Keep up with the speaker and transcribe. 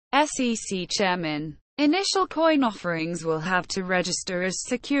SEC Chairman. Initial coin offerings will have to register as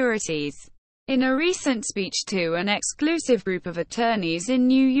securities. In a recent speech to an exclusive group of attorneys in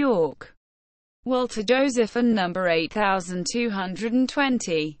New York, Walter Joseph and number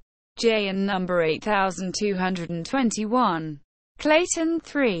 8220, J and number 8221, Clayton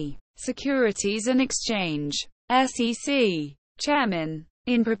 3, Securities and Exchange, SEC Chairman,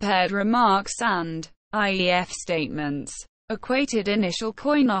 in prepared remarks and IEF statements, equated initial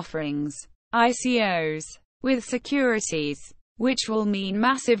coin offerings, ICOs, with securities, which will mean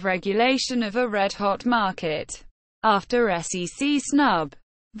massive regulation of a red-hot market. After SEC snub,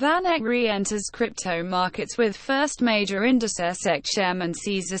 VanEck re-enters crypto markets with first major indices. SEC Chairman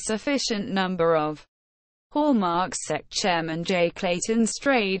sees a sufficient number of hallmarks. SEC Chairman J. Clayton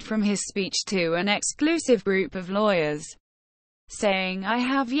strayed from his speech to an exclusive group of lawyers, saying, "I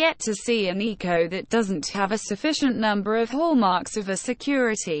have yet to see an ECO that doesn't have a sufficient number of hallmarks of a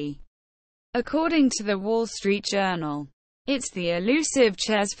security." According to the Wall Street Journal, it's the elusive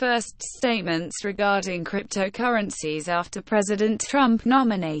chair's first statements regarding cryptocurrencies after President Trump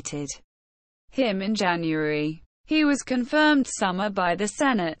nominated him in January. He was confirmed summer by the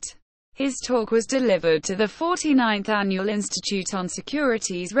Senate. His talk was delivered to the 49th Annual Institute on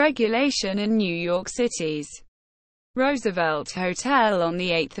Securities Regulation in New York City's Roosevelt Hotel on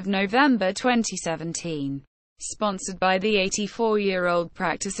the 8th of November 2017. Sponsored by the 84-year-old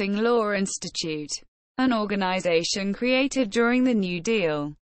Practicing Law Institute, an organization created during the New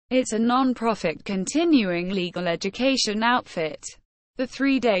Deal. It's a non-profit continuing legal education outfit. The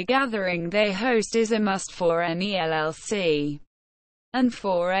three-day gathering they host is a must for any LLC. And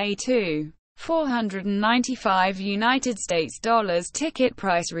for a $495 United States ticket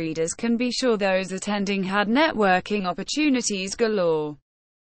price, readers can be sure those attending had networking opportunities galore.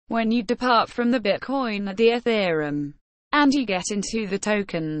 When you depart from the Bitcoin, the Ethereum, and you get into the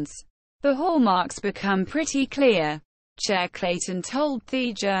tokens, the hallmarks become pretty clear, Chair Clayton told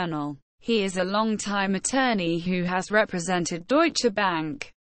the Journal. He is a longtime attorney who has represented Deutsche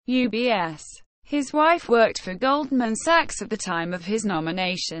Bank, UBS. His wife worked for Goldman Sachs at the time of his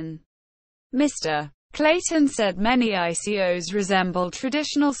nomination. Mr. Clayton said many ICOs resemble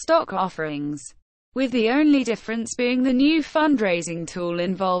traditional stock offerings, with the only difference being the new fundraising tool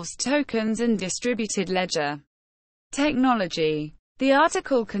involves tokens and distributed ledger technology. The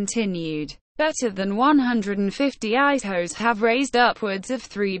article continued, better than 150 ICOs have raised upwards of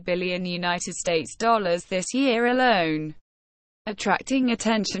 $3 billion United States this year alone, attracting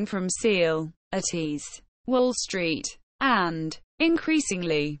attention from CLEs, Wall Street, and,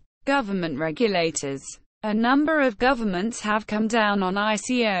 increasingly, government regulators. A number of governments have come down on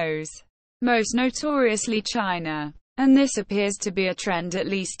ICOs, most notoriously China, and this appears to be a trend at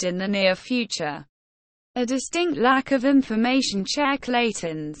least in the near future. A distinct lack of information. Chair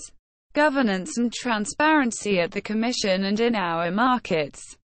Clayton's governance and transparency at the Commission and in our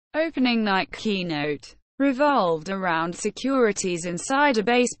markets opening night keynote revolved around securities insider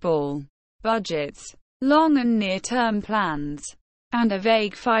baseball, budgets, long and near-term plans, and a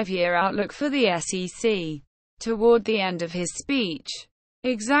vague 5-year outlook for the SEC. Toward the end of his speech,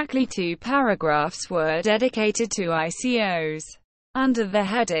 exactly 2 paragraphs were dedicated to ICOs. Under the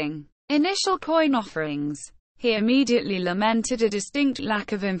heading, Initial Coin Offerings, he immediately lamented a distinct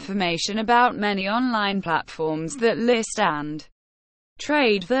lack of information about many online platforms that list and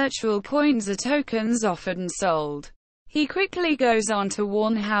trade virtual coins or tokens offered and sold. He quickly goes on to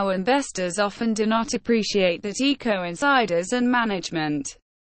warn how investors often do not appreciate that eco-insiders and management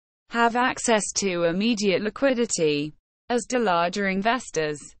have access to immediate liquidity, as do larger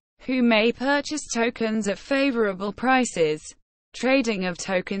investors, who may purchase tokens at favorable prices. Trading of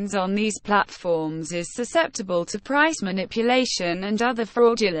tokens on these platforms is susceptible to price manipulation and other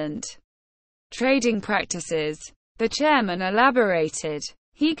fraudulent trading practices, the chairman elaborated.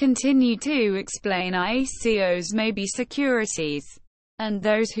 He continued to explain ICOs may be securities, and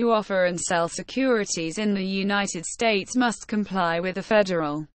those who offer and sell securities in the United States must comply with the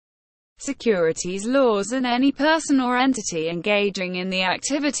federal securities laws, and any person or entity engaging in the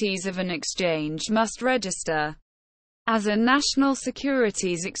activities of an exchange must register as a national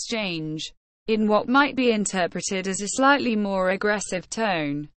securities exchange. In what might be interpreted as a slightly more aggressive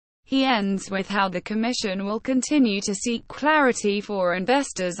tone, he ends with how the Commission will continue to seek clarity for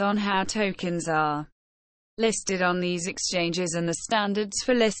investors on how tokens are listed on these exchanges and the standards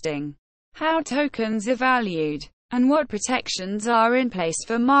for listing, how tokens are valued, and what protections are in place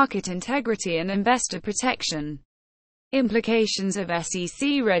for market integrity and investor protection. Implications of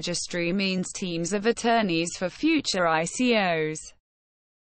SEC registry means teams of attorneys for future ICOs.